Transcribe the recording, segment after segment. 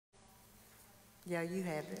Yeah, you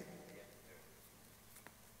have it.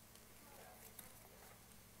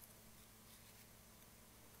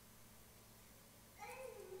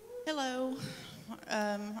 Hello.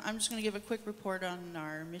 I'm just going to give a quick report on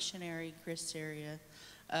our missionary, Chris Seria.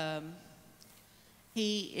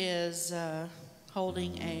 He is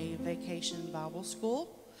holding a vacation Bible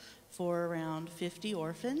school for around 50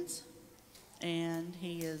 orphans, and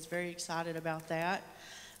he is very excited about that.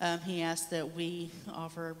 He asked that we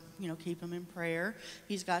offer, keep him in prayer.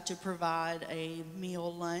 He's got to provide a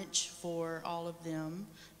meal lunch for all of them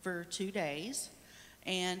for 2 days.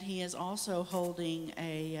 And he is also holding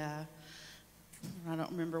I don't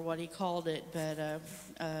remember what he called it, but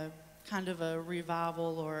a kind of a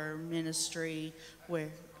revival or ministry where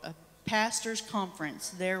a pastor's conference,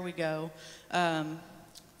 there we go,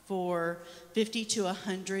 for 50 to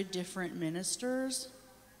 100 different ministers.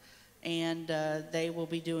 And they will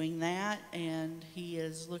be doing that, and he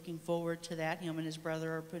is looking forward to that. Him and his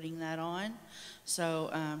brother are putting that on. So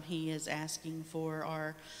he is asking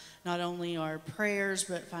for not only our prayers,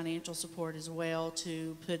 but financial support as well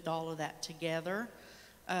to put all of that together.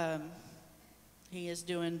 He is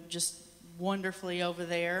doing just wonderfully over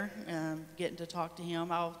there, getting to talk to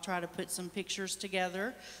him. I'll try to put some pictures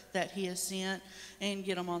together that he has sent and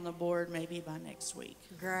get them on the board maybe by next week.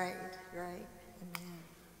 Great, great. Amen.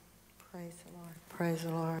 Praise the Lord. Praise the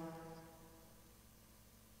Lord.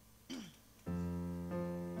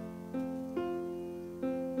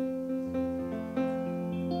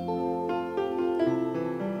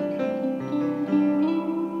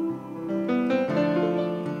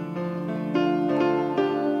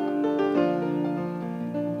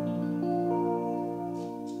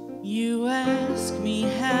 You ask me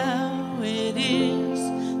how it is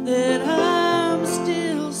that I'm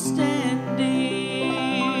still standing.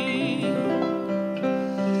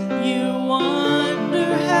 You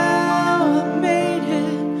wonder how I made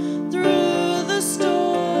it through the storm.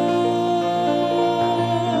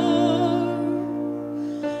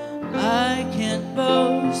 I can't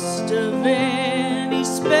boast of any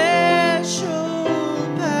special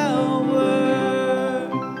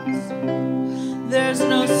powers. There's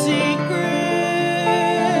no secret,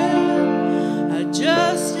 I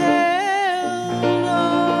just held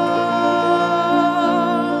on.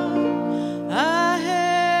 I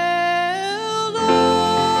held on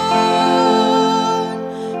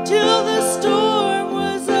till the storm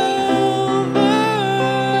was over.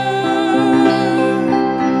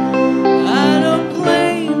 I don't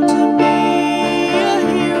claim to be a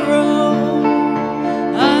hero.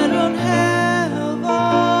 I don't have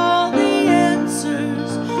all the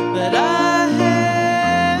answers, but I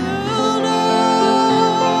held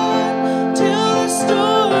on till the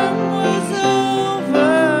storm was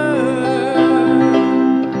over.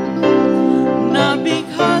 Not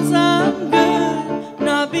because I'm good,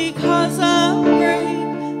 not because I'm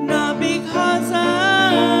great, not because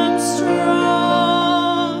I'm strong.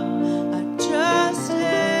 I just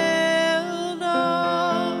held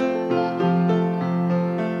on.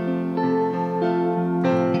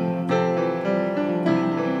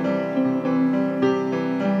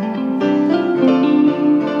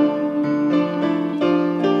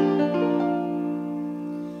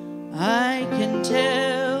 I can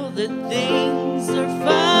tell that things are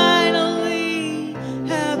finally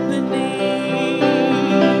happening.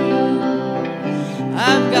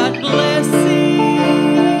 I've got blessings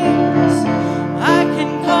I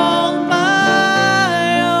can call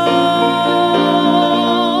my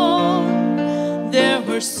own. There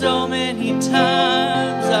were so many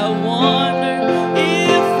times I wondered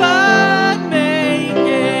if I'd make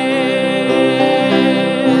it.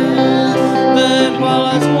 But while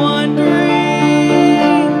I was wondering,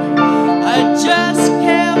 I just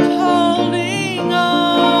kept holding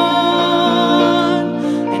on,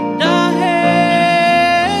 and I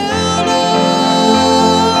held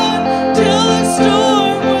on till the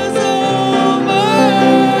storm was over.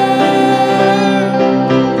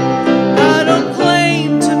 I don't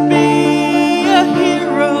claim to be a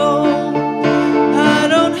hero.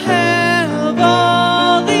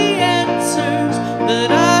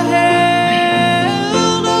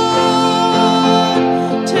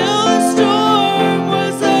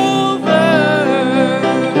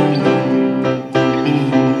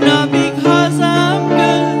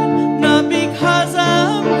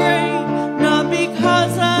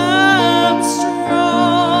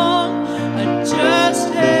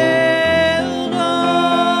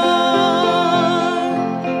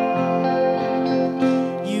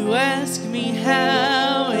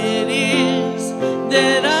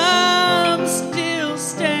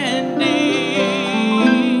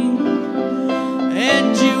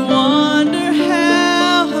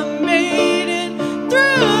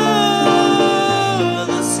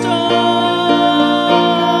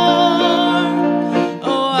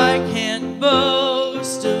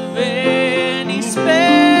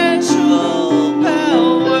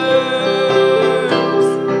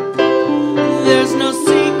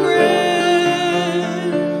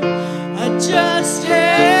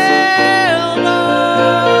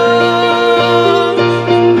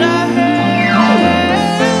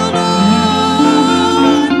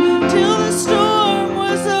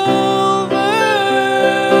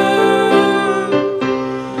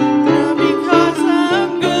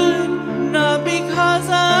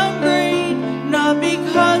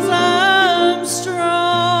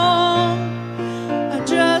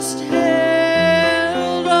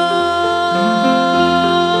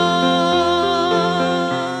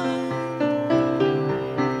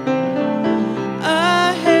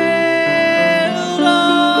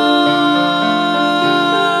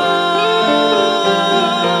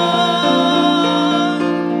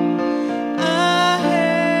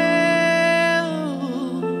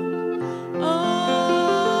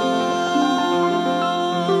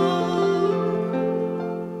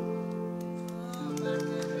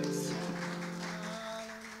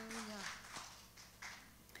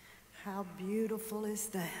 beautiful is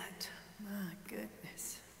that? My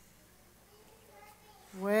goodness.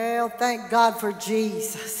 Well, thank God for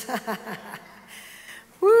Jesus.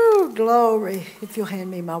 Woo, glory. If you'll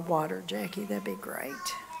hand me my water, Jackie, that'd be great.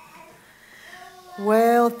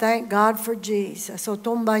 Well, thank God for Jesus. So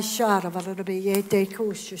tomba shara valabe yete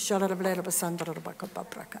kush shara valera basandra bakapa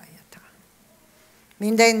prakayata.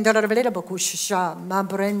 Mindendra valera bakusha ma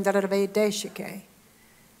brendra vedeshike.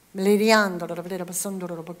 Miliriandra valera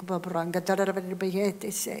basandra bakapa branga dara valera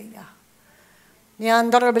yete seya.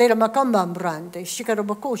 Niandra valera makamba brande shikara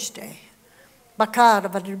bakuste. Bakar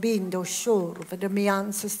vadbindo shur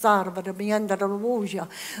vadmian sestar vadmianda ruja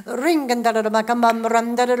ringanda makambam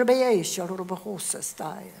randa beesha rubahosa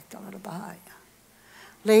staya talabaya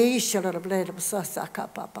leisha bled sasa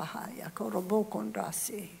kapapahaya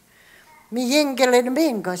korobokondasi mi yengele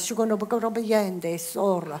minga shugono bakorobayende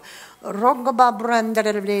sora rogoba branda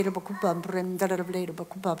bled bakuba branda bled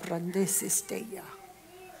bakuba brandesi steya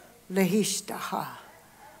lehista ha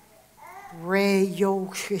Re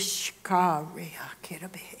yoshishkaria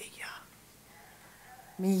kirabeya.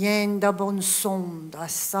 Mienda bonsonda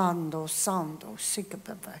sando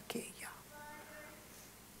sikapavakeya.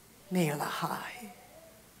 Melahai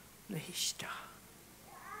lehista.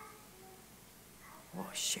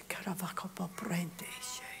 Oshikaravakapa prende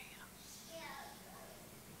sheya.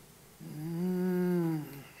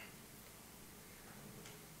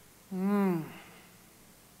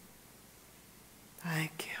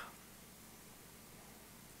 Thank you.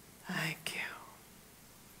 Thank you.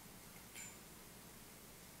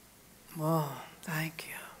 Oh, thank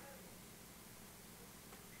you.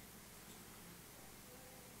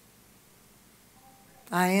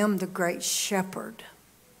 I am the great shepherd.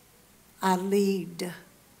 I lead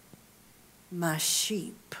my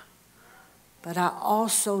sheep, but I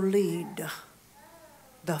also lead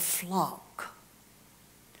the flock.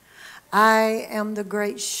 I am the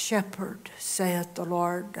great shepherd, saith the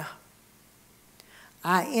Lord.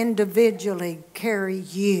 I individually carry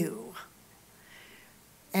you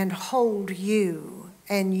and hold you,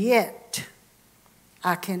 and yet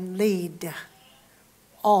I can lead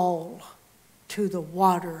all to the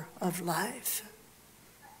water of life.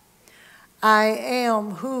 I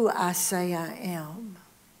am who I say I am,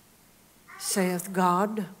 saith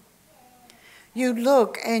God. You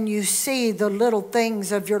look and you see the little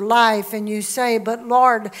things of your life and you say, but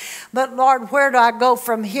Lord, where do I go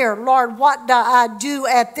from here? Lord, what do I do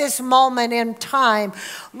at this moment in time?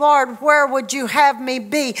 Lord, where would you have me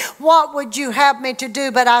be? What would you have me to do?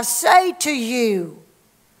 But I say to you,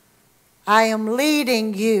 I am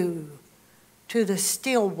leading you to the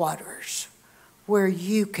still waters where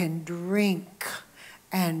you can drink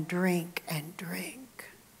and drink and drink.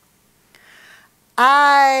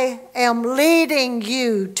 I am leading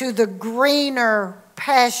you to the greener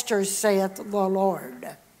pastures, saith the Lord.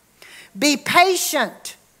 Be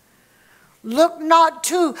patient. Look not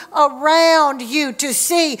too around you to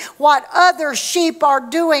see what other sheep are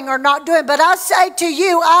doing or not doing. But I say to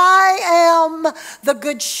you, I am the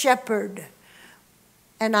good shepherd.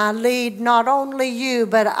 And I lead not only you,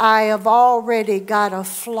 but I have already got a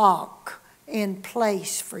flock in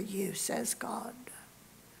place for you, says God.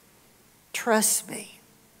 Trust me.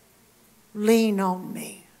 Lean on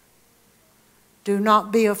me. Do not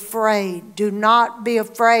be afraid. Do not be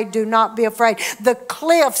afraid. Do not be afraid. The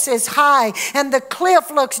cliffs is high and the cliff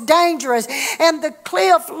looks dangerous and the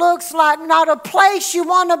cliff looks like not a place you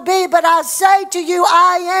want to be. But I say to you,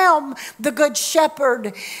 I am the good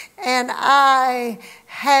shepherd and I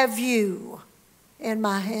have you in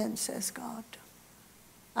my hand, says God.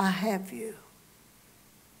 I have you.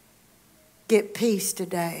 Get peace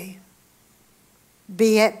today.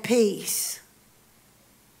 Be at peace,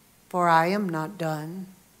 for I am not done.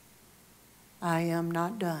 I am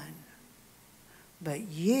not done. But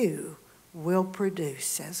you will produce,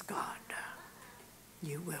 says God.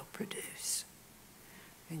 You will produce.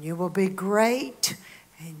 And you will be great,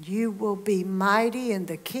 and you will be mighty in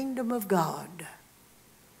the kingdom of God.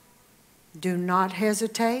 Do not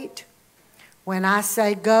hesitate. When I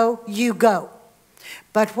say go, you go.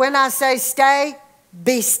 But when I say stay,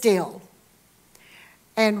 be still.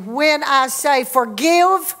 And when I say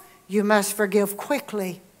forgive, you must forgive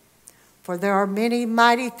quickly. For there are many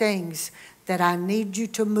mighty things that I need you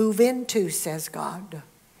to move into, says God.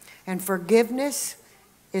 And forgiveness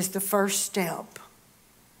is the first step.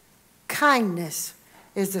 Kindness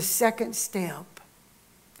is the second step.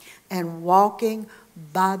 And walking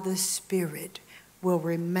by the Spirit will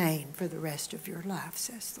remain for the rest of your life,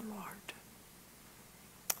 says the Lord.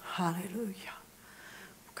 Hallelujah.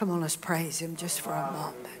 Come on, let's praise him just for a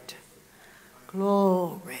moment.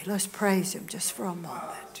 Glory. Let's praise him just for a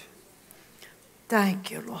moment.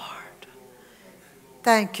 Thank you, Lord.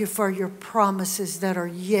 Thank you for your promises that are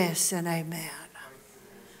yes and amen.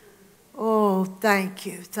 Oh, thank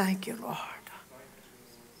you, Lord.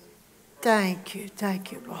 Thank you,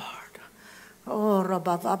 Lord. Oh,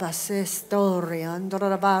 rababa se story andora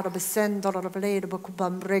rabara besendora blade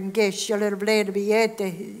bukubam brengesh little blade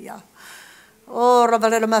biete ya. Oh,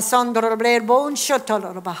 rabalera masandora blade bon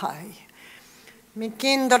shuttle bahai.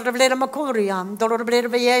 Mikindor blade makuriam, dolor blade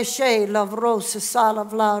bieshe love rose sala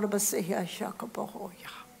vlad basia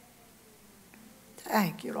shakaboya.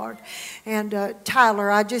 Thank you, Lord. And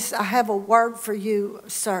Tyler, I have a word for you,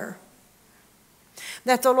 sir.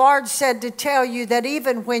 That the Lord said to tell you that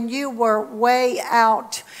even when you were way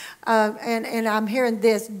out, and I'm hearing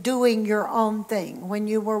this, doing your own thing, when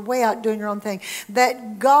you were way out doing your own thing,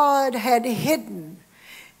 that God had hidden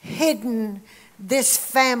this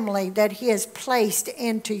family that He has placed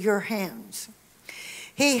into your hands.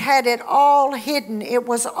 He had it all hidden. It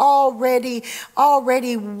was already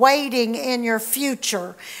waiting in your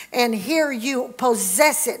future. And here you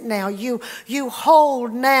possess it now. You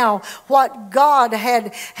hold now what God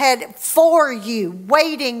had for you,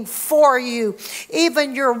 waiting for you.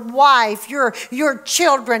 Even your wife, your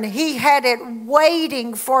children, He had it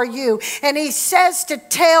waiting for you. And He says to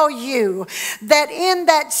tell you that in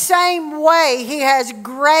that same way, He has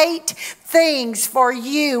great things for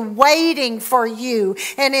you, waiting for you,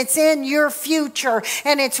 and it's in your future,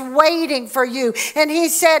 and it's waiting for you. And He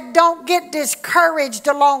said, don't get discouraged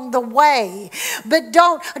along the way, but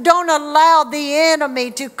don't allow the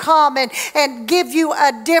enemy to come and give you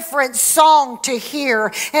a different song to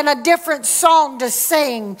hear and a different song to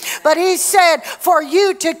sing. But He said for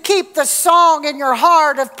you to keep the song in your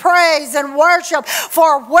heart of praise and worship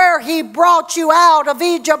for where He brought you out of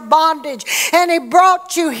Egypt bondage, and He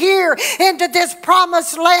brought you here into this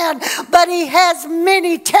promised land, but He has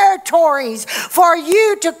many territories for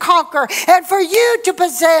you to conquer and for you to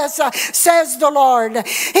possess, says the Lord.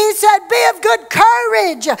 He said, be of good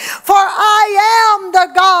courage, for I am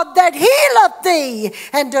the God that healeth thee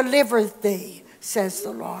and delivereth thee, says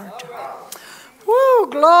the Lord. Woo,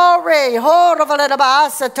 glory.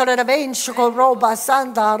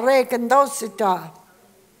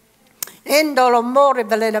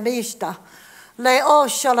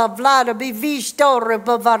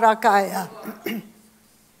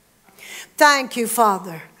 Thank you,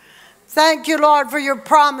 Father. Thank you, Lord, for your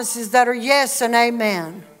promises that are yes and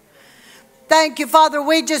amen. Thank you, Father.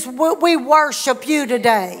 We worship you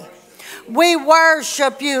today. We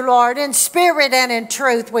worship you, Lord, in spirit and in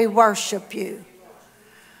truth. We worship you.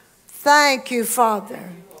 Thank you,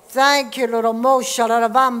 Father. Thank you, Lord.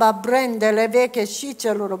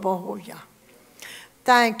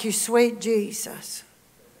 Thank you, sweet Jesus.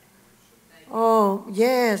 Oh,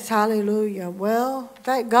 yes, hallelujah. Well,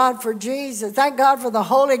 thank God for Jesus. Thank God for the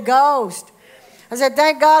Holy Ghost. I said,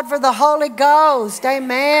 thank God for the Holy Ghost.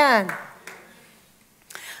 Amen.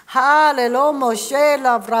 Hallelujah.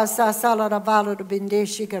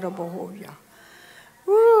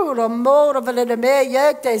 Oh,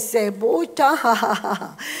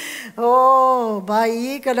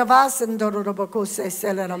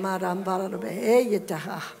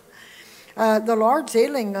 the Lord's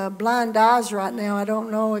healing blind eyes right now. I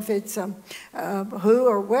don't know if it's who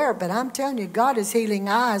or where, but I'm telling you, God is healing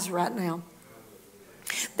eyes right now.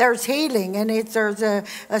 There's healing, and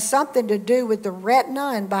there's something to do with the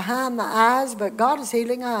retina and behind the eyes, but God is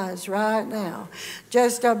healing eyes right now.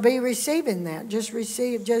 Just be receiving that. Just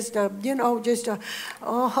receive,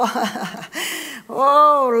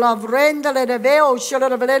 oh, la vrenda le deveo, sholo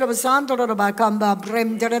le veledo santo le bacamba,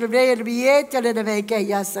 brem le biete le veke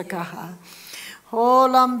yasakaha. Oh,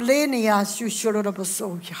 lamblinia, sholo le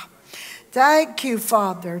basoya. Thank you,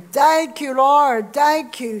 Father. Thank you, Lord.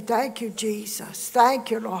 Thank you. Thank you, Jesus. Thank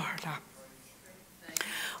you, Lord.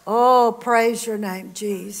 Oh, praise your name,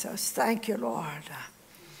 Jesus. Thank you, Lord.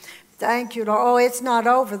 Thank you, Lord. Oh, it's not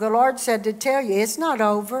over. The Lord said to tell you, it's not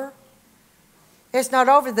over. It's not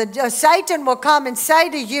over. Satan will come and say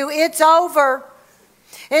to you, it's over.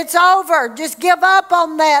 It's over. Just give up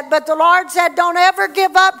on that. But the Lord said, don't ever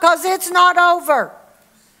give up, because it's not over.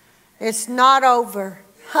 It's not over.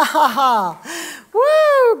 Ha ha ha.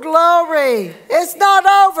 Woo, glory. It's not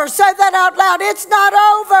over. Say that out loud. It's not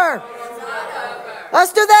over. It's not over.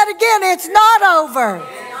 Let's do that again. It's not over.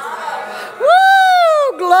 It's not over.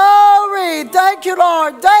 Woo, glory. Thank you,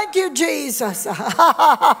 Lord. Thank you, Jesus.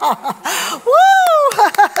 Woo.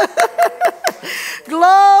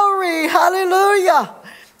 Glory. Hallelujah.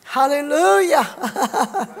 Hallelujah.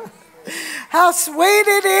 How sweet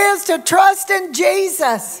it is to trust in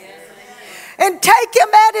Jesus. And take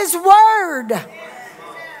Him at His word.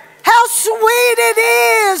 How sweet it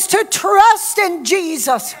is to trust in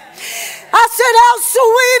Jesus. I said, how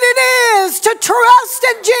sweet it is to trust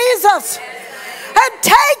in Jesus and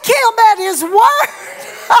take Him at His word.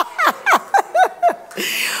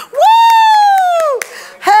 Woo!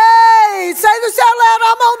 Hey, say this out loud.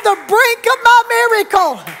 I'm on the brink of my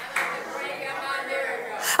miracle.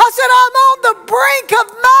 I said, I'm on the brink of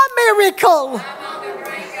my miracle.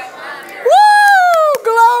 Woo!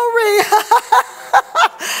 Glory.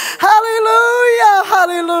 Hallelujah.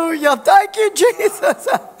 Hallelujah. Thank you, Jesus.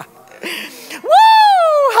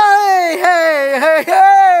 Woo! Hey, hey, hey,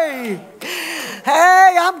 hey.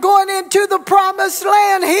 Hey, I'm going into the promised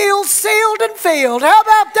land, healed, sealed, and filled. How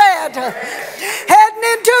about that? Heading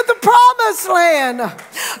into the promised land.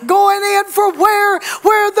 Going in for where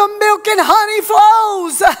the milk and honey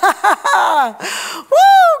flows.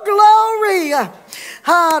 Woo, glory.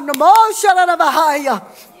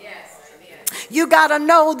 You got to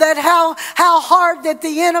know that how hard that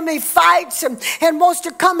the enemy fights and wants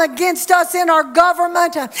to come against us in our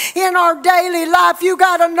government, in our daily life. You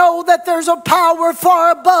got to know that there's a power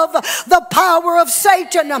far above the power of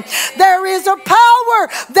Satan. There is a power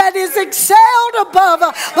that is excelled above,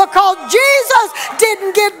 because Jesus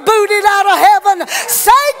didn't get booted out of heaven.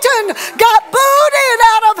 Satan got booted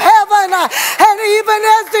out of heaven. And even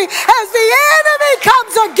as the enemy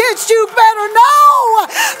comes against you, better know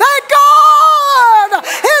that God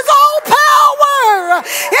is all power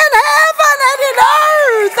in heaven and in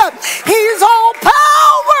earth. He's all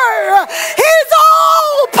power. He's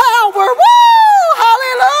all power. Woo!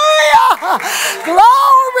 Hallelujah.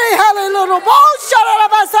 Glory. Hallelujah.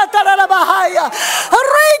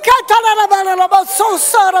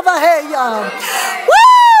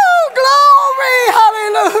 Woo! Glory.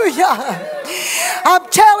 Hallelujah. I'm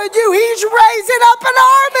telling you, He's raising up an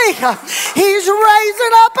army. He's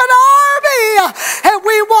raising up an army. And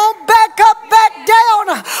we won't back up, back down.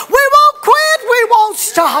 We won't quit. We won't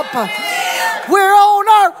stop. We're on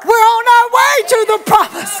our way to the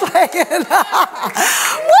promised land.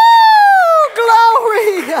 Woo!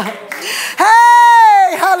 Glory.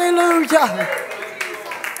 Hey, hallelujah.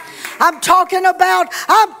 I'm talking about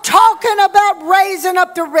raising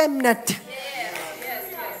up the remnant.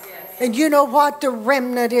 And you know what? The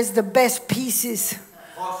remnant is the best pieces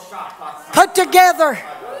put together.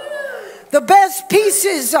 The best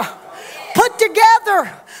pieces put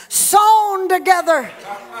together, sewn together.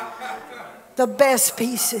 The best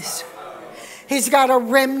pieces. He's got a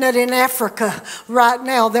remnant in Africa right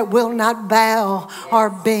now that will not bow or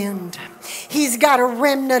bend. He's got a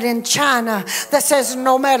remnant in China that says,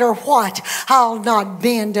 no matter what, I'll not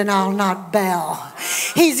bend and I'll not bow.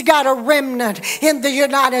 He's got a remnant in the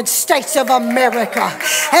United States of America.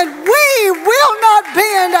 And we will not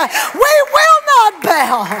bend. We will not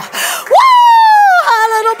bow. Woo!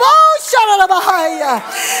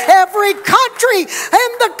 Every country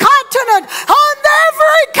in the continent, on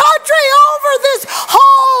every country over this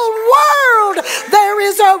whole world, there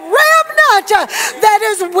is a remnant that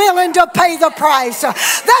is willing to pay the price,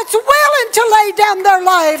 that's willing to lay down their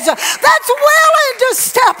lives, that's willing to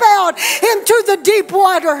step out into the deep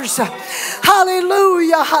waters.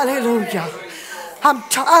 Hallelujah, hallelujah.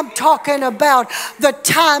 I'm talking about the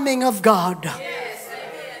timing of God.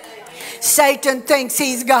 Satan thinks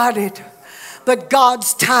he's got it, but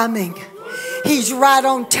God's timing, He's right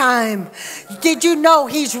on time. Did you know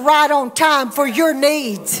He's right on time for your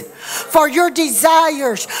needs, for your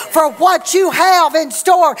desires, for what you have in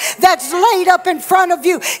store that's laid up in front of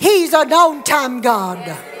you? He's an on-time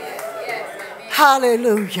God.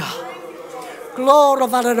 Hallelujah. Glory.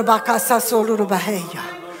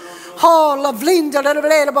 And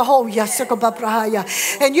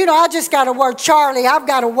you know, I just got a word. Charlie, I've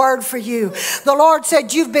got a word for you. The Lord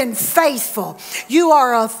said, you've been faithful.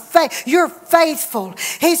 You're faithful.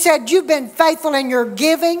 He said, you've been faithful in your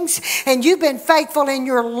givings, and you've been faithful in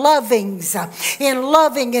your lovings, in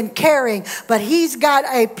loving and caring. But He's got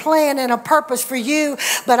a plan and a purpose for you.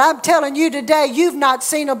 But I'm telling you today, you've not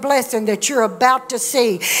seen a blessing that you're about to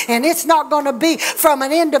see. And it's not going to be from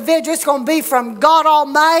an individual. It's going to be from God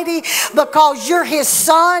Almighty, because you're His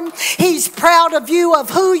son. He's proud of you, of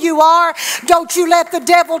who you are. Don't you let the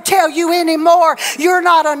devil tell you anymore you're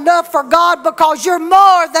not enough for God, because you're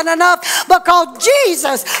more than enough, because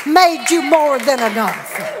Jesus made you more than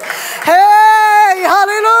enough. Hey,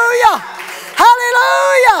 hallelujah.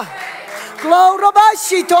 Hallelujah.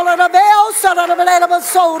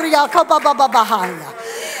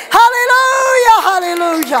 Hallelujah.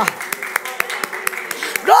 Hallelujah.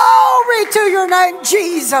 Glory to your name,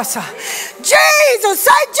 Jesus. Jesus,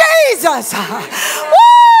 say Jesus. Woo,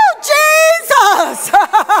 Jesus. Jesus.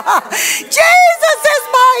 Jesus is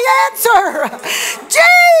my answer.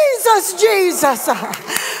 Jesus, Jesus. Woo!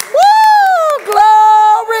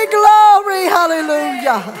 Glory, glory,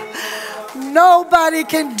 hallelujah. Nobody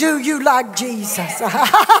can do you like Jesus. Woo!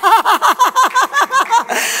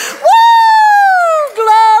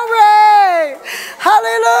 Glory!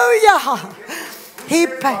 Hallelujah.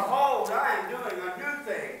 Behold, I am doing a new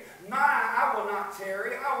thing. I will not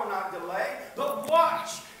tarry, I will not delay, but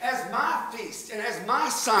watch as my feast and as my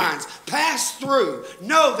signs pass through.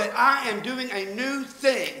 Know that I am doing a new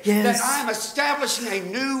thing. Yes. That I am establishing a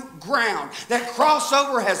new ground. That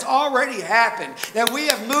crossover has already happened. That we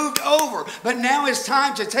have moved over. But now is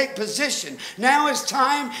time to take position. Now is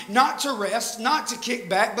time not to rest, not to kick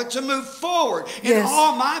back, but to move forward in Yes.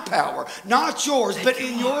 all my power. Not yours, but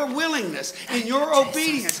in your willingness, in your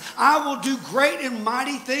obedience. I will do great and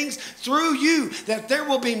mighty things through you. That there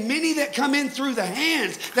will be many that come in through the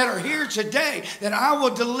hands that are here today, that I will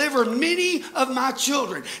deliver many of my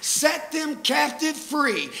children, set them captive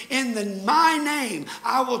free in my name.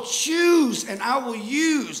 I will choose and I will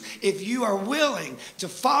use if you are willing to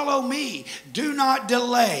follow me. Do not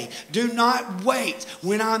delay. Do not wait.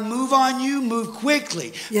 When I move on you, move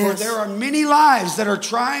quickly. Yes. For there are many lives that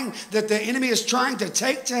the enemy is trying to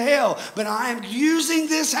take to hell. But I am using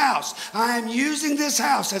this house. I am using this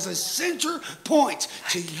house as a center point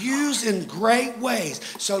to use in great ways.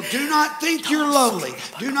 So do not think you're lowly.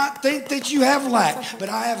 Do not think that you have lack. But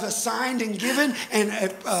I have assigned and given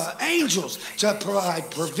angels to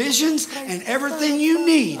provide provisions, and everything you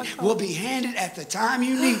need will be handed at the time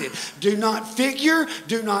you need it. Do not figure.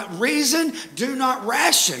 Do not reason. Do not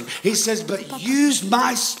ration. He says, but use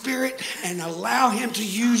my spirit and allow him to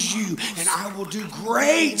use you. And I will do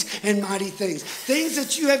great and mighty things. Things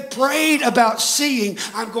that you have prayed about seeing,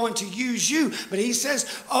 I'm going to use you. But he says,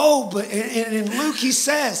 but in Luke he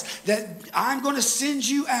says that I'm going to send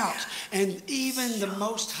you out. And even the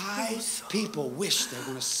most high people wish they're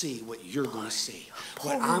going to see what you're going to see.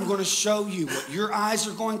 What I'm going to show you, what your eyes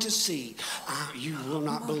are going to see, you will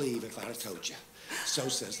not believe if I had told you. So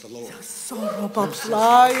says the Lord.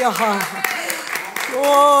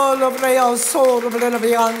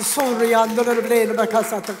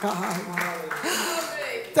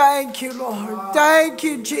 Thank you, Lord. Thank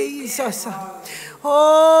you, Jesus.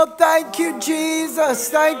 Oh, thank you, Jesus.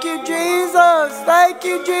 Thank you, Jesus. Thank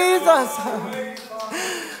you, Jesus.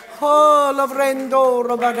 Oh, Lavrendo,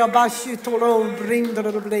 Rabagabashi, Toro,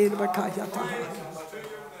 Brinder, Blade, Bakayata.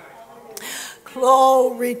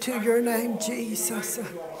 Glory to your name, Jesus.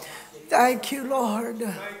 Thank you, Lord.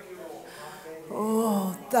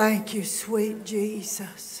 Oh, thank you, sweet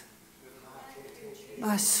Jesus.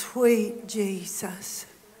 My sweet Jesus.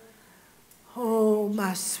 Oh,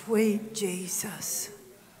 my sweet Jesus.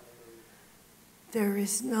 There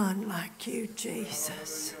is none like you,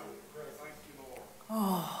 Jesus.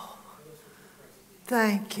 Oh,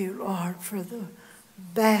 thank you, Lord, for the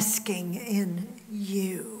basking in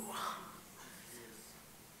you.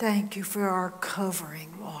 Thank you for our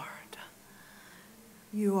covering, Lord.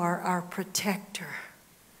 You are our protector,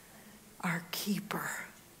 our keeper.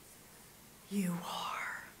 You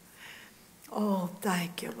are. Oh,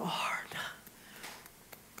 thank you, Lord.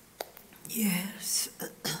 Yes.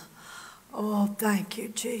 Oh, thank you,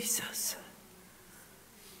 Jesus.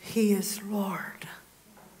 He is Lord.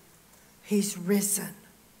 He's risen.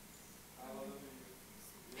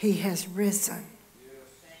 He has risen.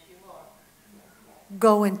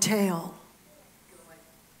 Go and tell.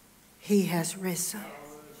 He has risen.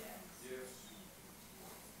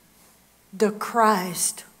 The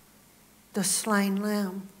Christ, the slain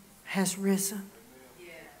lamb, has risen.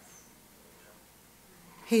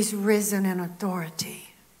 He's risen in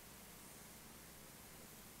authority.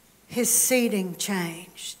 His seating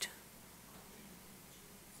changed.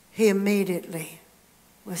 He immediately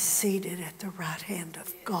was seated at the right hand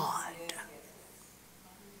of God.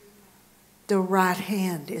 The right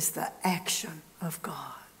hand is the action of God.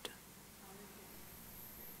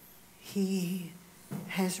 He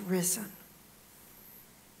has risen.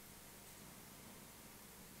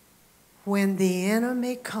 When the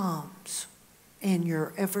enemy comes in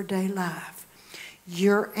your everyday life,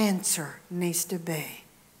 your answer needs to be,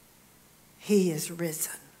 He is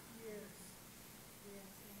risen.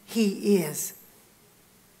 He is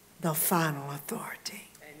the final authority.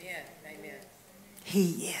 Amen. Amen.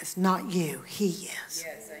 He is, not you. He is.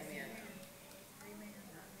 Yes, amen.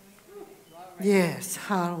 Yes.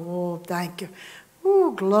 Oh, thank you.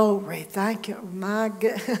 Ooh, glory. Thank you. My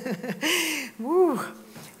God. Woo.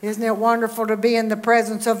 Isn't it wonderful to be in the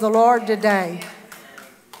presence of the Lord today?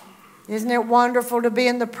 Isn't it wonderful to be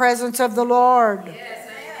in the presence of the Lord? Yes,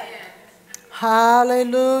 amen.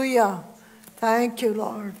 Hallelujah. Thank you,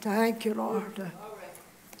 Lord. Thank you, Lord.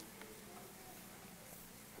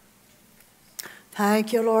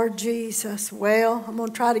 Thank you, Lord Jesus. Well, I'm going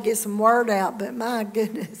to try to get some word out, but my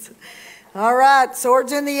goodness. All right,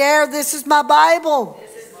 swords in the air. This is my Bible.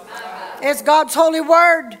 It's God's holy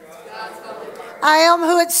word. I am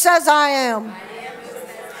who it says I am.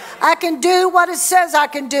 I can do what it says I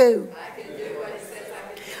can do.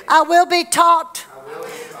 I will be taught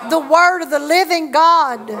the word of the living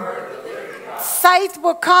God. Faith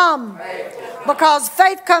will come because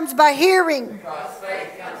faith comes by hearing,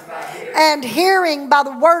 and hearing by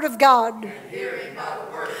the word of God.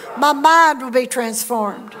 My mind will be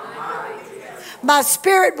transformed. My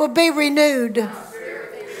spirit will be renewed.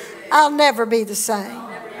 I'll never be the same.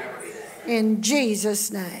 In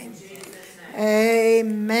Jesus' name.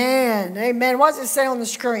 Amen. Amen. What does it say on the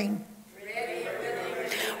screen?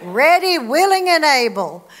 Ready, willing, and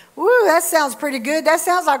able. Woo, that sounds pretty good. That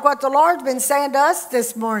sounds like what the Lord's been saying to us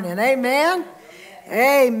this morning. Amen.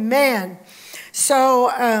 Amen. So,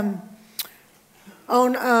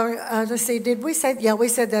 let's see, did we say, yeah, we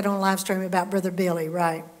said that on live stream about Brother Billy,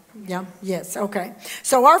 right? Yeah, yes, okay.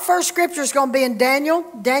 So our first scripture is going to be in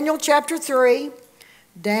Daniel chapter 3.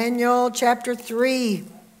 Daniel chapter 3.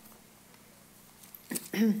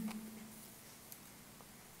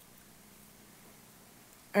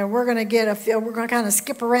 And we're going to kind of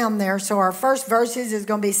skip around there. So our first verses is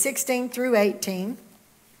going to be 16 through 18.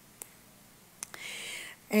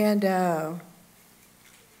 And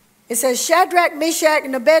it says, Shadrach, Meshach,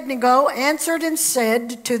 and Abednego answered and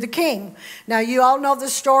said to the king. Now, you all know the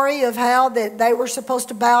story of how that they were supposed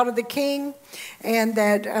to bow to the king, and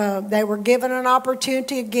that they were given an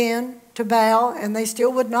opportunity again to bow, and they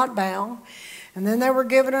still would not bow. And then they were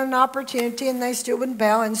given an opportunity, and they still wouldn't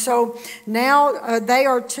bow. And so now they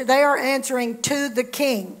are answering to the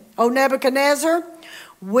king. O Nebuchadnezzar,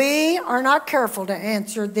 we are not careful to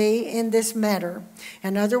answer thee in this matter.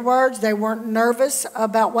 In other words, they weren't nervous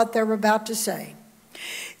about what they were about to say.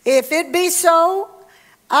 If it be so,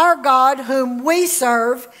 our God whom we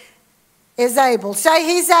serve is able. Say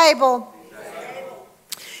he's able.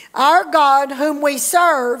 Our God whom we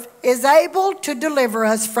serve is able to deliver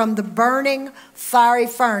us from the burning fiery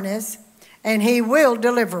furnace, and he will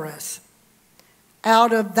deliver us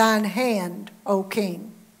out of thine hand, O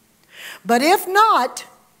king. But if not,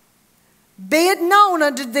 be it known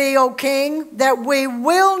unto thee, O king, that we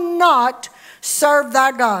will not serve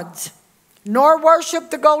thy gods, nor worship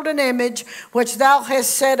the golden image which thou hast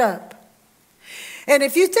set up. And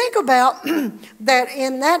if you think about that,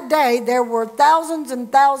 in that day, there were thousands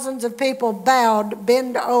and thousands of people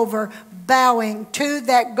bent over, bowing to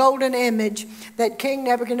that golden image that King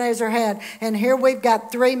Nebuchadnezzar had. And here we've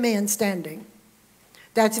got 3 men standing.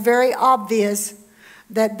 That's very obvious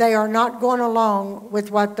that they are not going along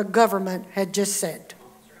with what the government had just said.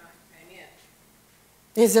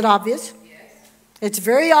 Is it obvious? Yes. It's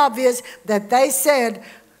very obvious that they said,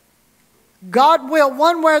 God will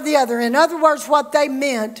one way or the other. In other words, what they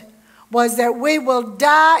meant was that we will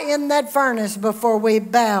die in that furnace before we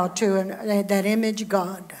bow to that image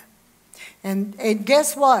God. And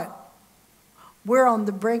guess what? We're on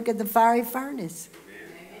the brink of the fiery furnace.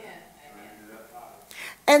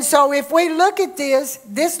 And so if we look at this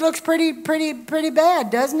looks pretty bad,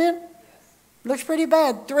 doesn't it? Looks pretty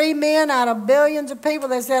bad. 3 men out of billions of people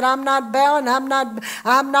that said, I'm not bowing, I'm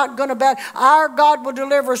not going to bow. Our God will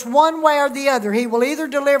deliver us one way or the other. He will either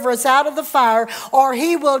deliver us out of the fire, or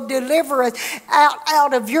he will deliver us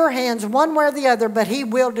out of your hands one way or the other, but he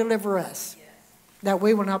will deliver us. Yes. That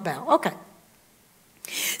we will not bow. Okay.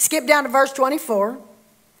 Skip down to verse 24.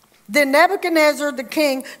 Then Nebuchadnezzar the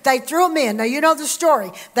king, they threw him in. Now you know the story.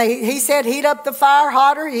 He said heat up the fire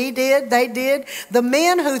hotter. He did. They did. The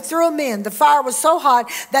men who threw him in, the fire was so hot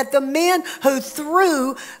that the men who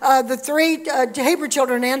threw the 3 Hebrew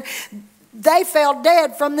children in, they fell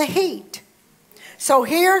dead from the heat. So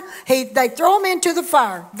here, they throw him into the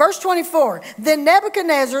fire. Verse 24, then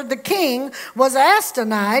Nebuchadnezzar the king was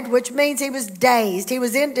astonished, which means he was dazed. He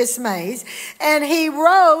was in dismay. And he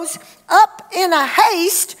rose up in a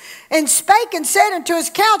haste and spake and said unto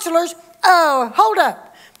his counselors, hold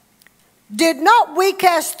up. Did not we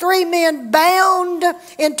cast 3 men bound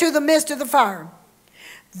into the midst of the fire?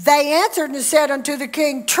 They answered and said unto the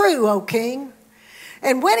king, true, O king.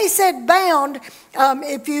 And when he said bound,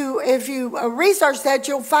 if you research that,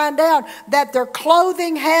 you'll find out that their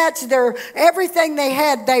clothing, hats, everything they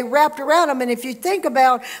had, they wrapped around them. And if you think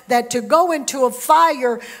about that, to go into a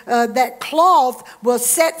fire, that cloth will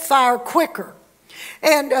set fire quicker.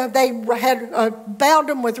 And they had bound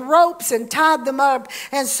them with ropes and tied them up.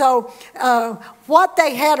 And so what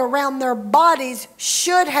they had around their bodies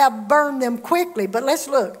should have burned them quickly. But let's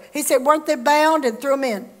look. He said, weren't they bound, and threw them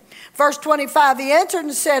in? Verse 25, he answered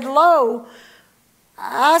and said, lo,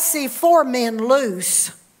 I see 4 men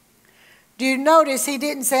loose. Do you notice he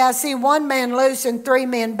didn't say, I see 1 man loose and 3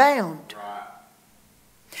 men bound?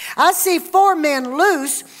 I see 4 men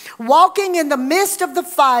loose, walking in the midst of the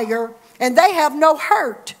fire, and they have no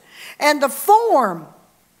hurt. And the form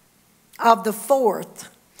of the 4th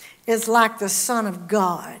is like the Son of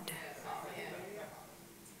God.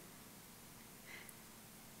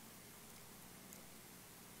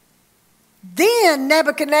 Then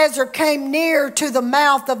Nebuchadnezzar came near to the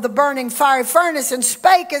mouth of the burning fiery furnace and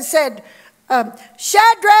spake and said,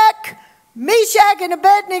 Shadrach, Meshach, and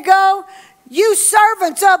Abednego, you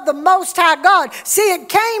servants of the Most High God. See, it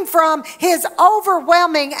came from his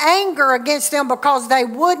overwhelming anger against them because they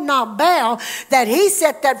would not bow, that he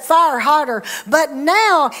set that fire hotter. But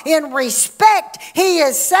now, in respect, he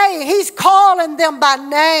is saying, he's calling them by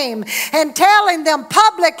name and telling them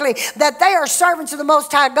publicly that they are servants of the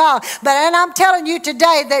Most High God. And I'm telling you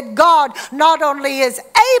today that God not only is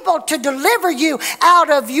able to deliver you out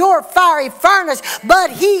of your fiery furnace,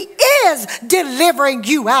 but he is delivering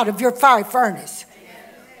you out of your fiery furnace.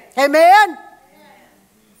 Amen.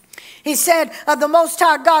 He said of the Most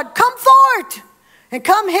High God, come forth and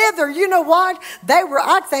come hither. You know what?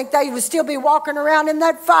 I think they would still be walking around in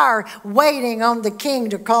that fire waiting on the king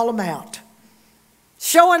to call them out.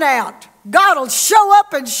 Showing out. God will show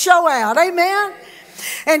up and show out. Amen.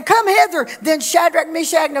 And come hither. Then Shadrach,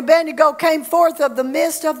 Meshach, and Abednego came forth of the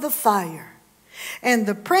midst of the fire. And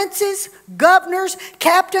the princes, governors,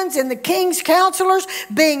 captains, and the king's counselors,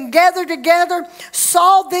 being gathered together,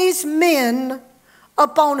 saw these men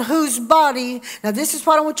upon whose body, now this is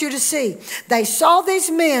what I want you to see. They saw these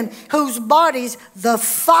men whose bodies the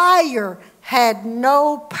fire had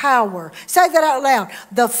no power. Say that out loud.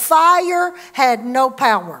 The fire had no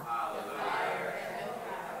power.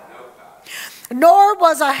 Nor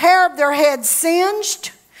was a hair of their head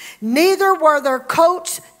singed, neither were their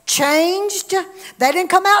coats changed. They didn't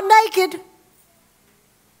come out naked.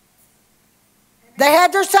 They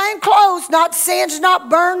had their same clothes, not singed, not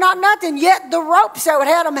burned, not nothing. Yet the ropes that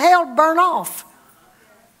had them held burn off.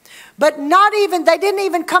 But they didn't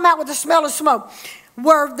even come out with the smell of smoke.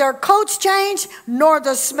 Were their coats changed, nor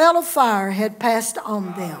the smell of fire had passed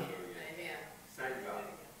on them.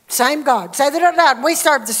 Same God. Say that out loud. We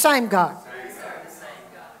serve the same God.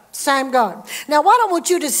 Same God. Now, what I want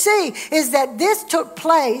you to see is that this took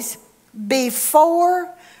place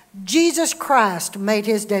before Jesus Christ made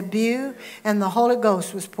his debut and the Holy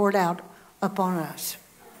Ghost was poured out upon us.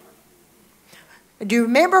 Do you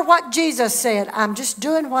remember what Jesus said? I'm just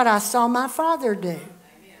doing what I saw my Father do.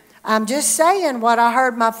 I'm just saying what I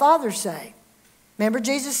heard my Father say. Remember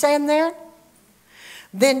Jesus saying that?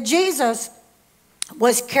 Then Jesus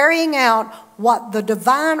was carrying out what the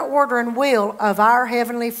divine order and will of our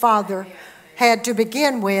Heavenly Father had to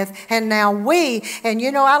begin with. And now and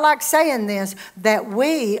you know, I like saying this, that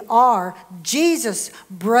we are Jesus'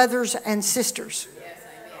 brothers and sisters.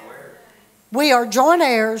 We are joint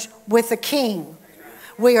heirs with the King.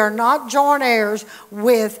 We are not joint heirs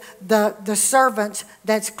with the servants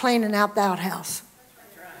that's cleaning out the outhouse.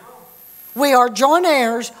 We are joint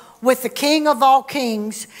heirs with the King of all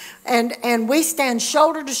kings, and we stand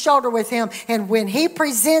shoulder to shoulder with him. And when he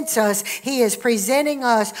presents us, he is presenting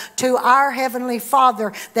us to our Heavenly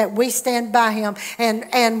Father, that we stand by him.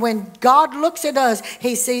 And when God looks at us,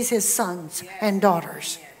 he sees his sons and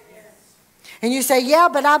daughters. And you say, yeah,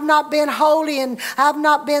 but I've not been holy, and I've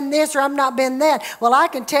not been this, or I've not been that. Well, I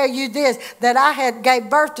can tell you this, that I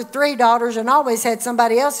gave birth to 3 daughters and always had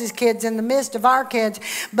somebody else's kids in the midst of our kids.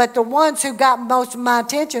 But the ones who got most of my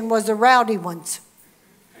attention was the rowdy ones.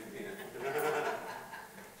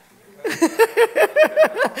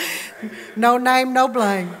 No name, no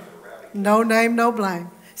blame. No name, no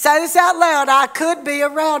blame. Say this out loud. I could be a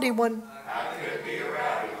rowdy one.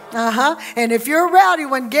 And if you're a rowdy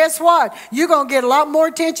one, guess what? You're going to get a lot more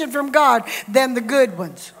attention from God than the good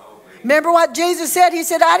ones. Remember what Jesus said? He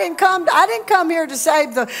said, I didn't come here to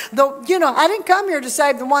save I didn't come here to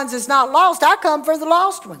save the ones that's not lost. I come for the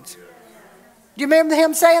lost ones. Do you remember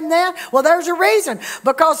him saying that? Well, there's a reason.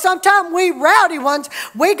 Because sometimes we rowdy ones,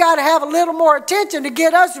 we got to have a little more attention to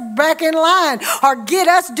get us back in line, or get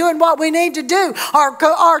us doing what we need to do,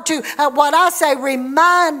 or to, what I say,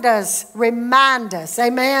 remind us.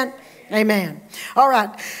 Amen? Amen. All right.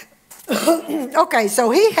 Okay, so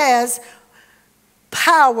he has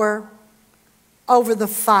power over the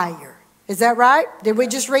fire. Is that right? Did we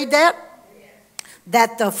just read that?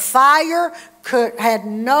 that the fire had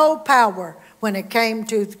no power when it came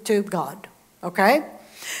to God. Okay?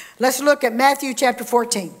 Let's look at Matthew chapter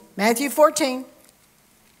 14. Matthew 14.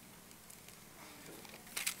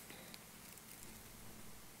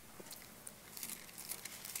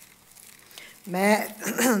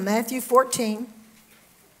 Matthew 14,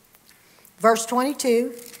 verse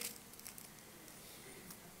 22.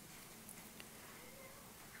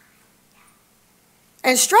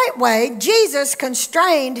 And straightway Jesus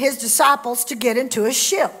constrained his disciples to get into a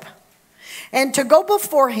ship and to go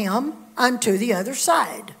before him unto the other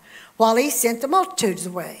side, while he sent the multitudes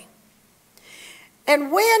away.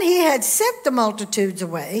 And when he had sent the multitudes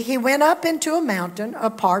away, he went up into a mountain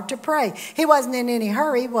apart to pray. He wasn't in any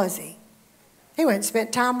hurry, was he? He went and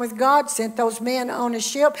spent time with God, sent those men on a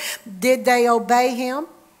ship. Did they obey him?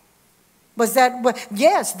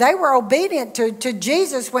 Yes, they were obedient to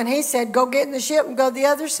Jesus when he said, go get in the ship and go the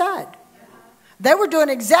other side. They were doing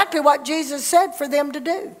exactly what Jesus said for them to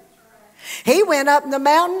do. He went up in the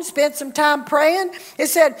mountain, spent some time praying. It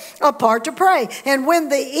said, apart to pray. And when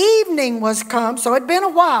the evening was come, so it'd been a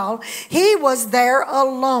while, he was there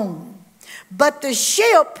alone. But the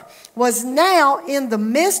ship was now in the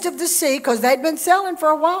midst of the sea, because they'd been sailing for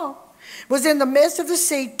a while, was in the midst of the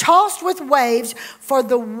sea, tossed with waves, for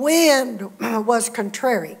the wind was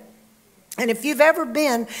contrary. And if you've ever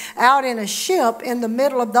been out in a ship in the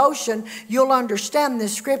middle of the ocean, you'll understand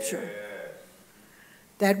this scripture.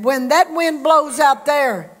 That when that wind blows out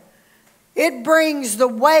there, it brings the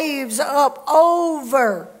waves up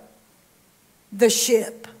over the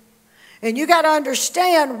ship. And you got to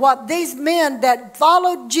understand what these men that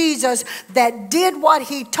followed Jesus, that did what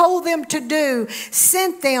he told them to do,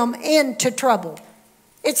 sent them into trouble.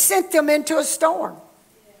 It sent them into a storm.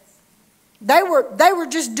 They were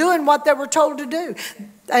just doing what they were told to do.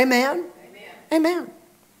 Amen? Amen.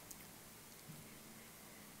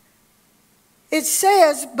 It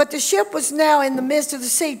says, but the ship was now in the midst of the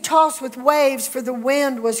sea, tossed with waves, for the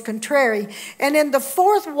wind was contrary. And in the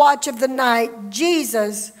fourth watch of the night,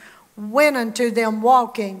 Jesus went unto them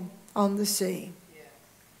walking on the sea.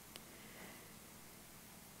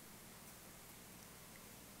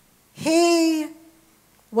 He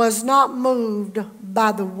was not moved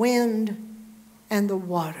by the wind and the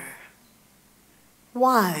water.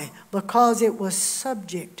 Why? Because it was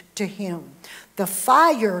subject to him. The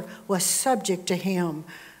fire was subject to him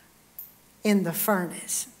in the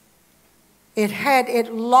furnace.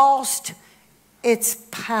 It lost its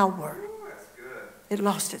power. It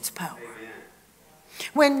lost its power.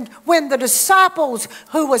 When the disciples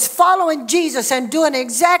who was following Jesus and doing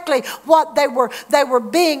exactly what they were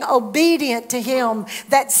being obedient to him,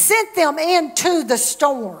 that sent them into the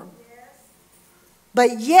storm.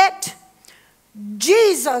 But yet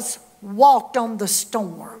Jesus walked on the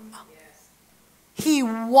storm. He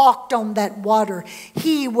walked on that water.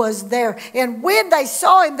 He was there. And when they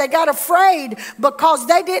saw him, they got afraid because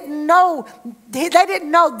they didn't know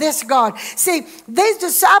this God. See, these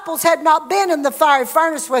disciples had not been in the fiery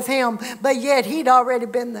furnace with him, but yet he'd already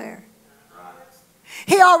been there.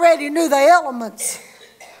 He already knew the elements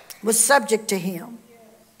was subject to him.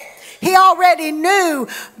 He already knew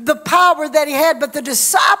the power that he had, but the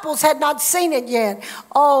disciples had not seen it yet.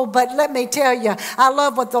 Oh, but let me tell you, I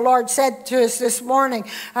love what the Lord said to us this morning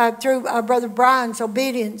through Brother Brian's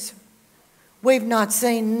obedience. We've not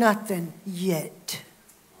seen nothing yet.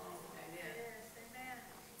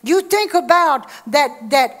 You think about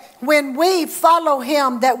that when we follow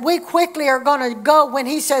him, that we quickly are going to go when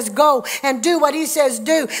he says go and do what he says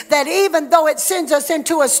do. That even though it sends us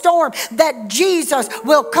into a storm, that Jesus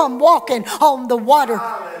will come walking on the water.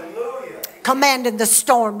 Hallelujah. Commanding the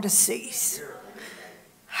storm to cease.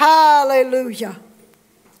 Hallelujah.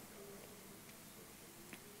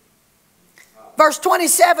 Verse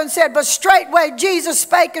 27 said, but straightway Jesus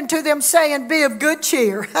spake unto them, saying, be of good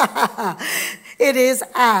cheer. It is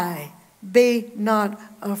I, be not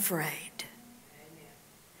afraid.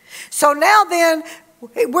 So now then,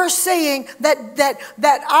 we're seeing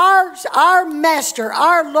that our Master,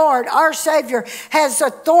 our Lord, our Savior has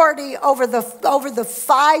authority over the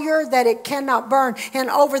fire that it cannot burn, and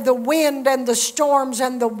over the wind and the storms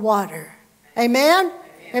and the water. Amen?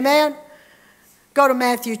 Amen? Go to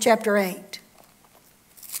Matthew chapter 8.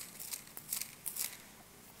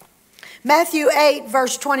 Matthew 8,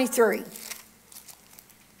 verse 23.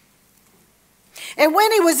 And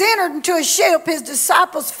when he was entered into a ship, his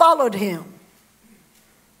disciples followed him.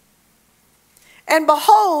 And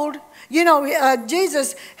behold,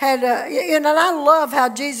 Jesus had, and I love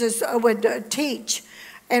how Jesus would teach.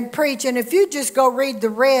 and preach. And if you just go read the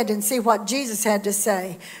red and see what Jesus had to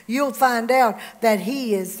say, you'll find out that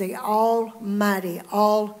he is the almighty,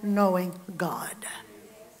 all-knowing God.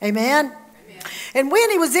 Amen? And when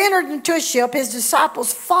he was entered into a ship, his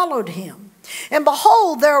disciples followed him. And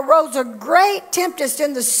behold, there arose a great tempest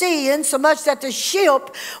in the sea, insomuch that the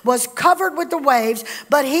ship was covered with the waves,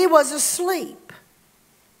 but he was asleep.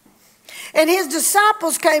 And his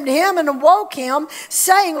disciples came to him and awoke him,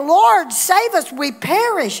 saying, Lord, save us, we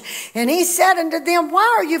perish. And he said unto them,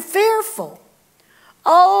 why are you fearful?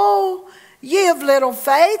 O ye of little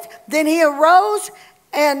faith. Then he arose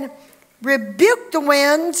and rebuked the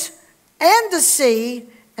winds and the sea,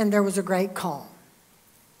 and there was a great calm.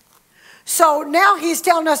 So now he's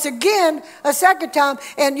telling us again, a second time,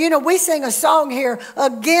 and you know, we sing a song here,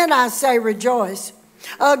 again I say rejoice.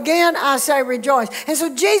 Again I say rejoice. And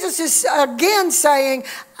so Jesus is again saying,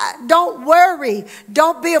 don't worry,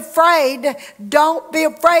 don't be afraid, don't be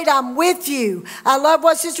afraid, I'm with you. I love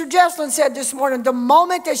what Sister Jesselyn said this morning. The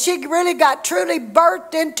moment that she really got truly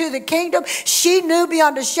birthed into the kingdom, she knew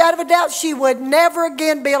beyond a shadow of a doubt she would never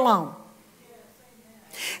again be alone.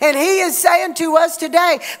 And he is saying to us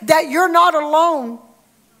today that you're not alone.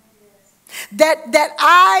 That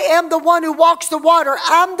I am the one who walks the water.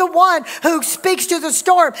 I'm the one who speaks to the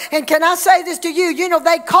storm. And can I say this to you? You know,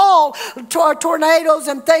 they call tornadoes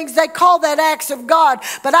and things, they call that acts of God.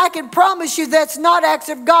 But I can promise you that's not acts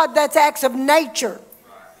of God, that's acts of nature.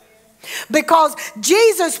 Because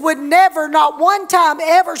Jesus would never, not one time,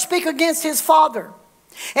 ever speak against his Father.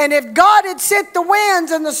 And if God had sent the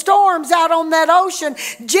winds and the storms out on that ocean,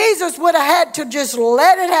 Jesus would have had to just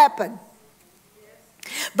let it happen.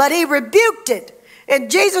 But he rebuked it.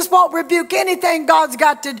 And Jesus won't rebuke anything God's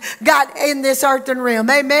got in this earthen realm.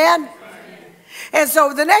 Amen? And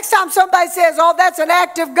so the next time somebody says, oh, that's an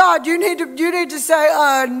act of God, you need to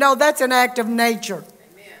say, no, that's an act of nature.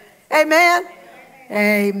 Amen?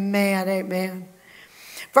 Amen. Amen.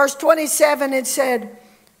 Verse 27, it said,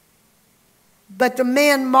 but the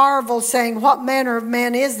men marveled, saying, what manner of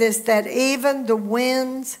man is this, that even the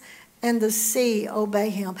winds and the sea obey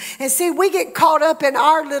him? And see, we get caught up in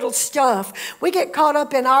our little stuff. We get caught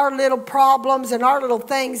up in our little problems and our little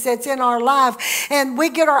things that's in our life. And we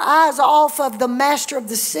get our eyes off of the master of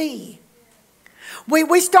the sea.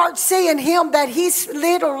 We start seeing him that he's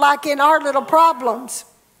little, like in our little problems.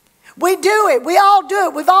 We do it. We all do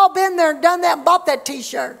it. We've all been there and done that and bought that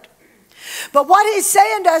t-shirt. But what he's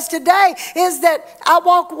saying to us today is that I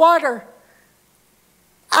walk water.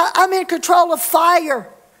 I'm in control of fire.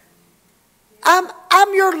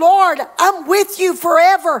 I'm your Lord. I'm with you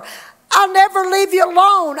forever. I'll never leave you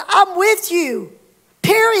alone. I'm with you.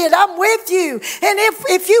 Period. I'm with you. And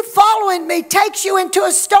if you following me takes you into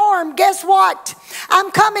a storm, guess what?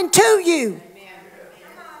 I'm coming to you.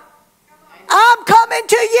 I'm coming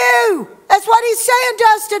to you. That's what he's saying to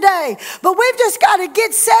us today. But we've just got to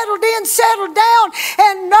get settled in, settled down,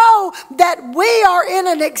 and know that we are in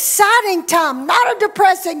an exciting time, not a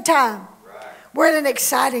depressing time. Right. We're in an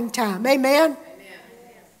exciting time. Amen? Amen?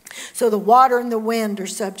 So the water and the wind are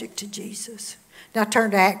subject to Jesus. Now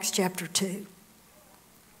turn to Acts chapter 2.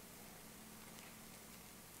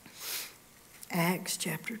 Acts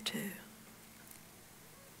chapter 2.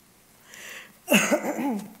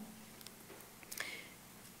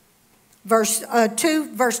 Verse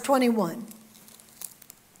 2, verse 21.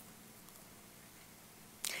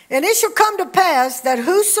 And it shall come to pass that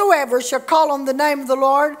whosoever shall call on the name of the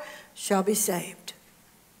Lord shall be saved.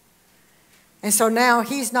 And so now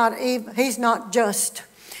he's not just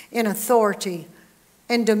in authority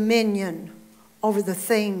and dominion over the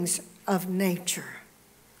things of nature,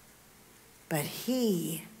 but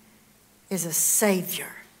he is a Savior.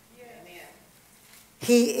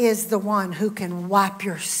 He is the one who can wipe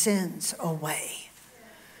your sins away.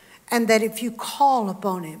 And that if you call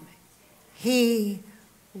upon him, he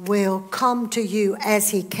will come to you as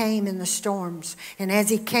he came in the storms and as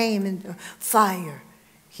he came in the fire.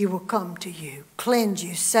 He will come to you, cleanse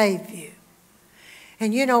you, save you.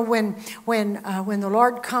 And you know, when the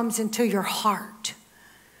Lord comes into your heart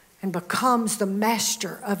and becomes the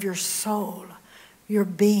master of your soul, your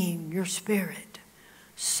being, your spirit,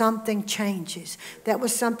 something changes. That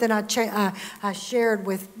was something I shared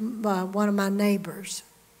with one of my neighbors.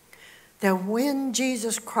 That when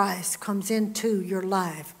Jesus Christ comes into your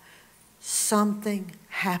life, something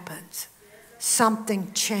happens.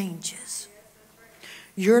 Something changes.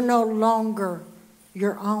 You're no longer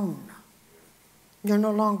your own. You're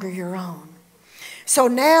no longer your own. So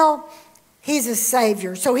now he's a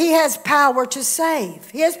Savior. So he has power to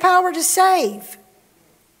save. He has power to save.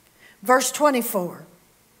 Verse 24.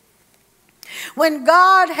 When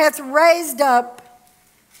God hath raised up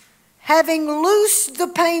having loosed the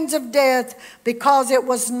pains of death, because it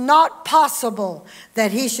was not possible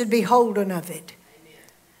that he should be holden of it.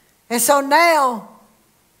 And so now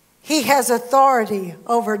he has authority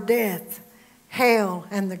over death, hell,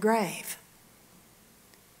 and the grave.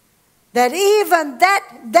 That even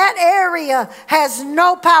that area has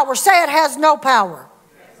no power. Say it has no power.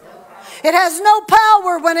 It has no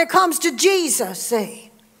power when it comes to Jesus, see.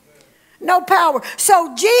 No power.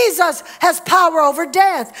 So Jesus has power over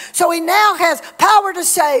death. So he now has power to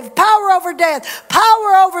save, power over death,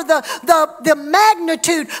 power over the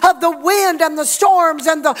magnitude of the wind and the storms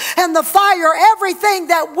and the fire,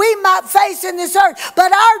 everything that we might face in this earth.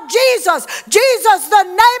 But our Jesus, the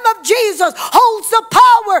name of Jesus, holds the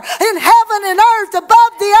power in heaven and earth,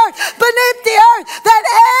 above the earth, beneath the earth, that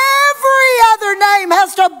every other name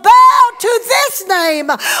has to bow to this name,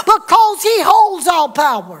 because he holds all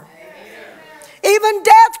power. Even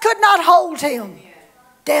death could not hold him.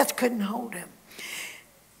 Death couldn't hold him.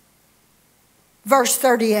 Verse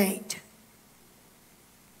 38.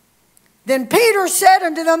 Then Peter said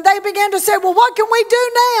unto them, they began to say, well, what can we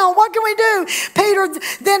do now? What can we do?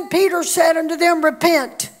 Then Peter said unto them,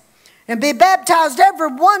 repent and be baptized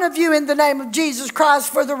every one of you in the name of Jesus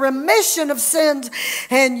Christ for the remission of sins,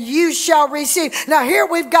 and you shall receive. Now here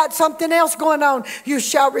we've got something else going on. You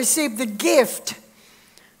shall receive the gift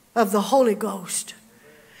of the Holy Ghost.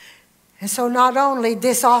 And so not only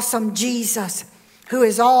this awesome Jesus, who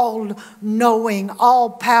is all knowing, all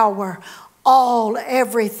power, all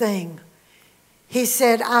everything, he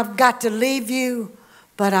said, I've got to leave you,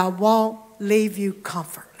 but I won't leave you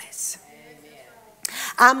comfortless.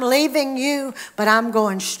 I'm leaving you, but I'm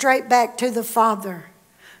going straight back to the Father,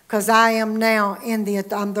 because I am now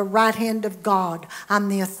on the right hand of God. I'm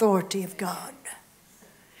the authority of God.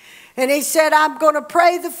 And he said, I'm going to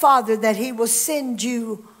pray the Father that he will send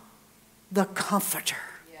you the Comforter.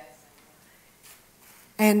 Yes.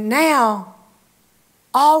 And now,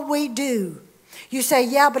 all we do, you say,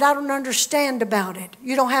 yeah, but I don't understand about it.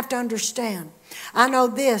 You don't have to understand. I know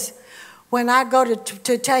this. When I go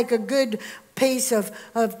to take a good piece of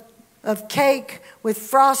cake with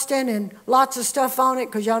frosting and lots of stuff on it,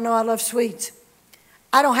 because y'all know I love sweets,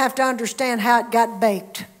 I don't have to understand how it got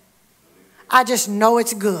baked. I just know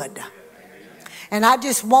it's good. And I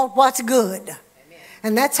just want what's good.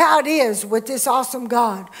 And that's how it is with this awesome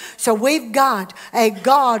God. So we've got a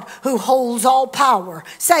God who holds all power.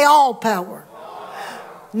 Say all power.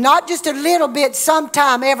 Not just a little bit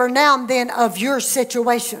sometime every now and then of your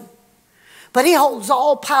situation. But he holds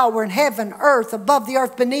all power in heaven, earth, above the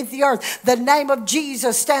earth, beneath the earth. The name of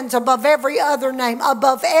Jesus stands above every other name.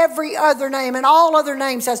 Above every other name. And all other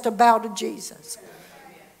names has to bow to Jesus.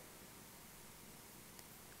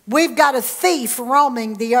 We've got a thief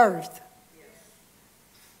roaming the earth.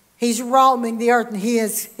 He's roaming the earth, and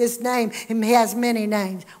his name, he has many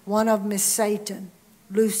names. One of them is Satan,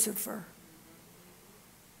 Lucifer,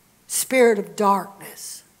 spirit of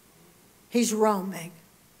darkness. He's roaming,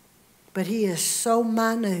 but he is so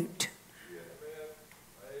minute.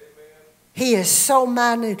 He is so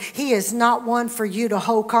minute. He is not one for you to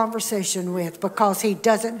hold conversation with, because he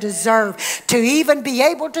doesn't deserve to even be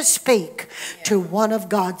able to speak to one of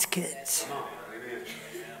God's kids.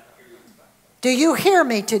 Do you hear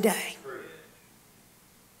me today?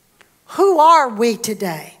 Who are we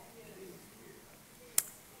today?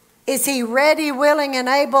 Is he ready, willing, and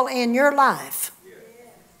able in your life?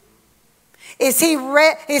 Is he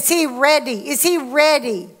ready? Is he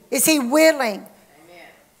ready? Is he willing?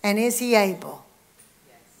 And is he able?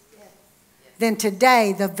 Then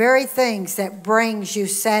today, the very things that brings you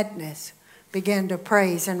sadness, begin to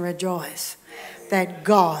praise and rejoice that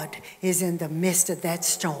God is in the midst of that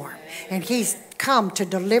storm. And he's come to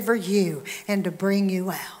deliver you and to bring you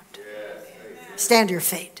out. Stand to your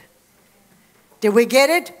feet. Did we get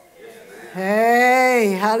it?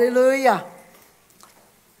 Hey, hallelujah.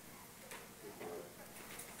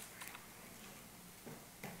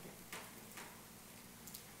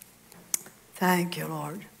 Thank you,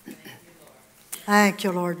 Lord. Thank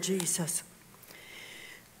you, Lord Jesus.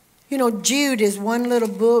 You know, Jude is one little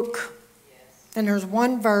book, and there's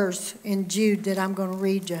one verse in Jude that I'm going to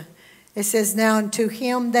read you. It says, now unto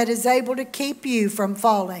him that is able to keep you from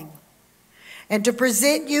falling, and to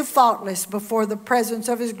present you faultless before the presence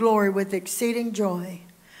of his glory with exceeding joy,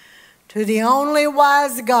 to the only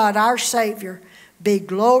wise God, our Savior, be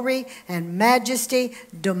glory and majesty,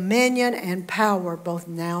 dominion and power, both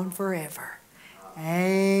now and forever.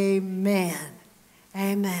 Amen.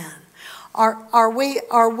 Amen. Are we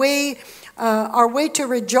to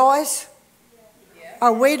rejoice?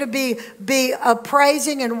 Are we to be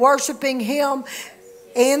praising and worshiping him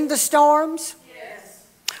in the storms?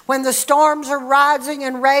 when the storms are rising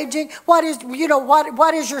and raging, what is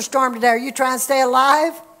your storm today? Are you trying to stay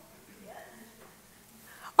alive?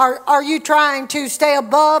 Are you trying to stay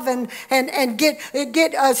above and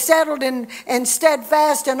get settled and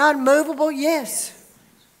steadfast and unmovable? Yes.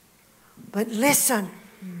 But listen,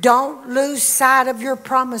 don't lose sight of your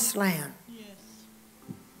promised land.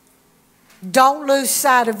 Don't lose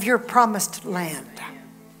sight of your promised land.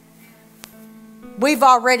 We've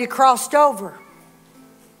already crossed over.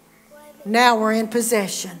 Now we're in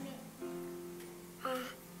possession.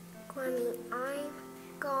 Granny, I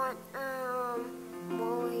got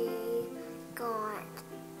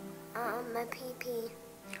my pee-pee.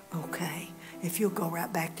 Okay. If you'll go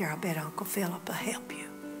right back there, I bet Uncle Philip will help you.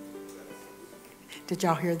 Did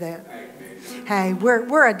y'all hear that? Hey,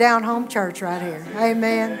 we're a down-home church right here.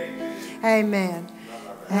 Amen. Amen.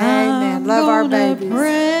 Amen. Love our babies.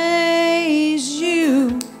 Praise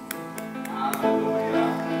you.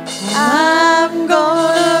 I'm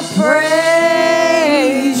gonna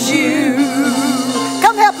praise you.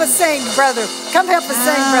 Come help us sing, brother. Come help us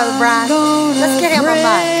sing, Brother Brian. Let's get him a mic.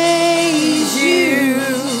 Praise you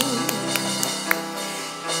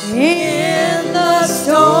in the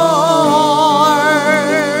storm.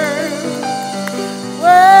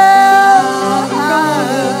 Well, I'm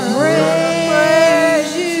gonna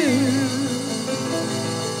praise you.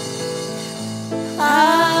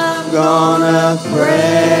 I'm gonna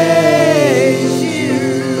praise you.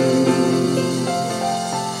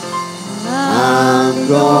 I'm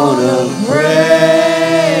gonna praise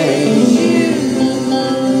you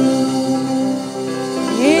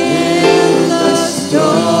in the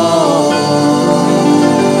storm.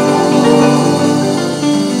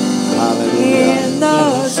 In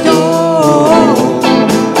the storm.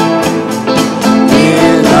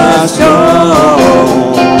 In the storm.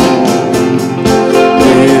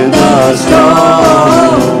 In the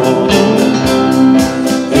storm.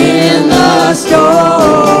 In the storm.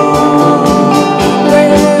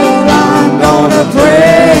 Well, I'm gonna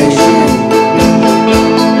praise you.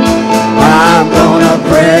 I'm gonna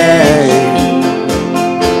praise.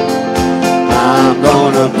 I'm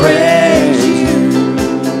gonna praise you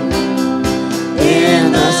in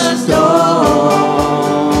the storm.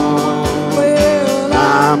 Well,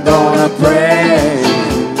 I'm gonna praise.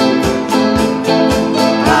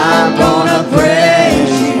 I'm gonna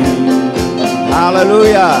praise you.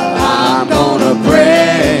 Hallelujah. I'm gonna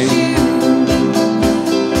praise you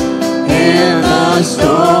in the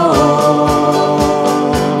storm.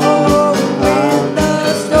 In the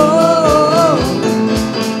storm.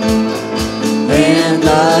 In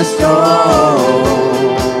the storm.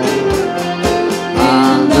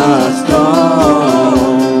 In the storm.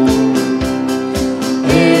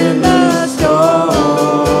 In the storm.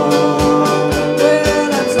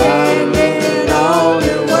 Well, I'm standing on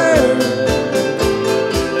your word.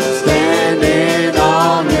 Standing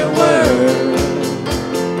on your word.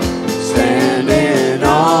 Standing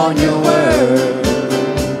on your word.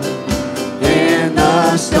 In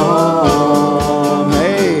the storm.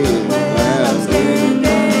 Hey, well, I'm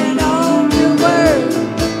standing on your word.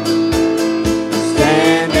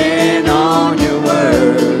 Standing on your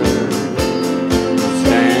word.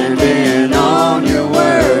 Standing on your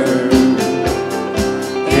word.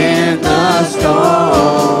 In the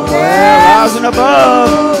storm. Well, rising above.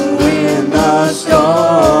 In the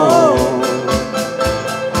storm.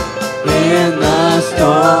 In the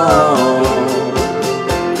storm.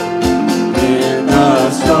 In the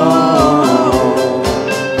storm.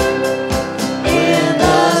 In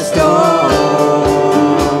the storm.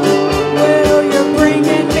 Well, you're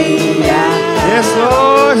bringing me out. Yes,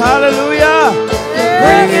 Lord. Hallelujah. You're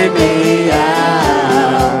bringing me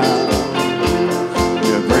out.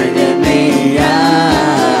 You're bringing me out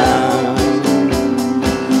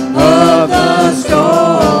of the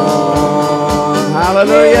storm.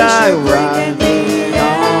 Hallelujah. You're bringing me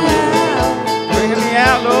out. Bringing me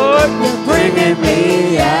out, Lord. You're bringing me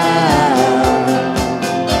out.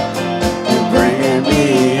 You're bringing me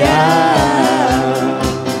out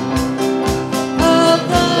of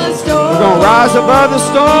the storm. We're going to rise above the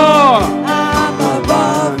storm. I'm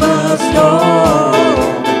above the storm.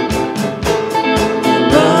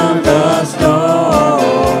 Above the storm.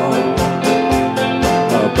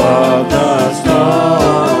 Above the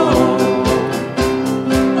storm.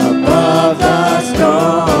 Above the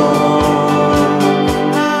storm.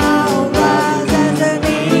 I'll rise as an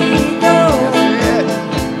eagle.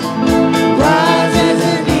 Rise as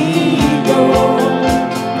an eagle.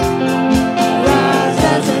 Rise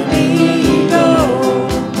as an eagle.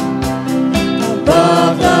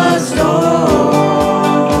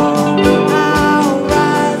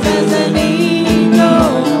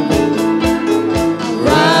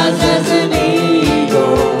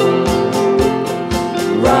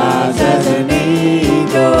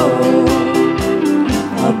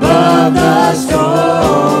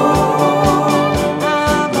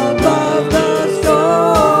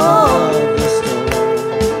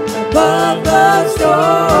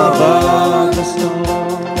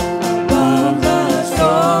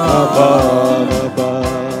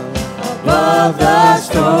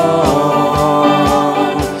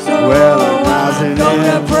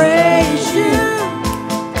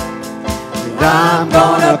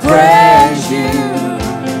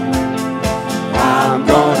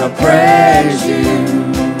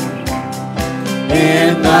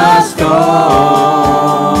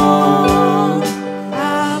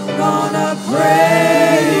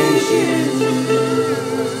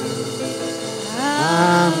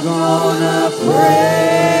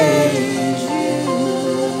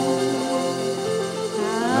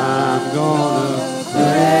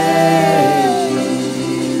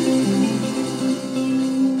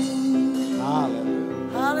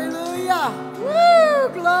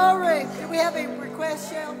 have any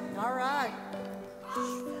requests, Shell? All right.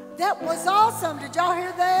 That was awesome. Did y'all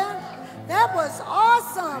hear that? That was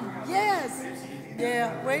awesome. Yes.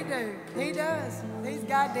 Yeah, we do. He does. He's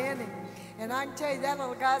got Danny. And I can tell you that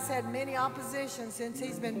little guy's had many oppositions since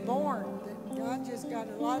he's been born. God just got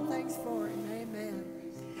a lot of things for him. Amen.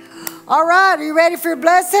 All right, are you ready for your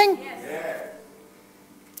blessing? Yes.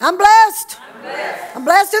 I'm blessed. I'm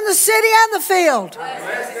blessed in the city and the field.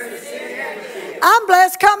 I'm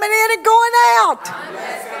blessed coming in and going out.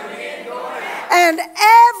 And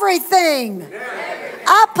everything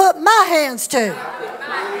I put my hands to,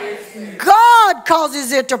 God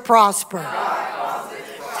causes it to prosper.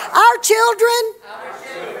 Our children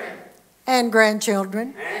and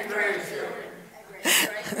grandchildren,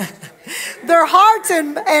 their hearts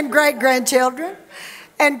and great-grandchildren,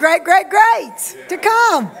 and great-great-greats to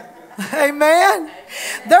come. Amen.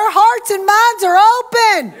 Their hearts and minds are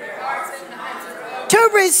open to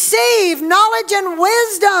receive knowledge and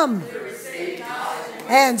wisdom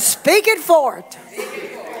and speak it forth.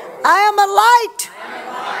 I am a light.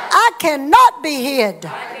 I cannot be hid.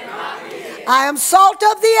 I am salt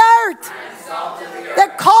of the earth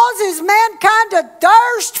that causes mankind to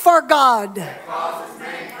thirst for God.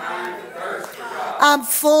 I'm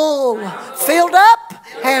full, filled up,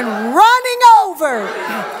 and running over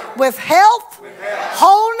with health,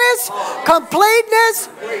 wholeness, completeness,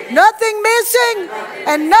 nothing missing,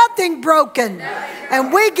 and nothing broken.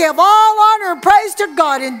 And we give all honor and praise to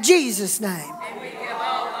God in Jesus' name.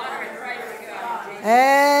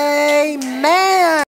 Amen.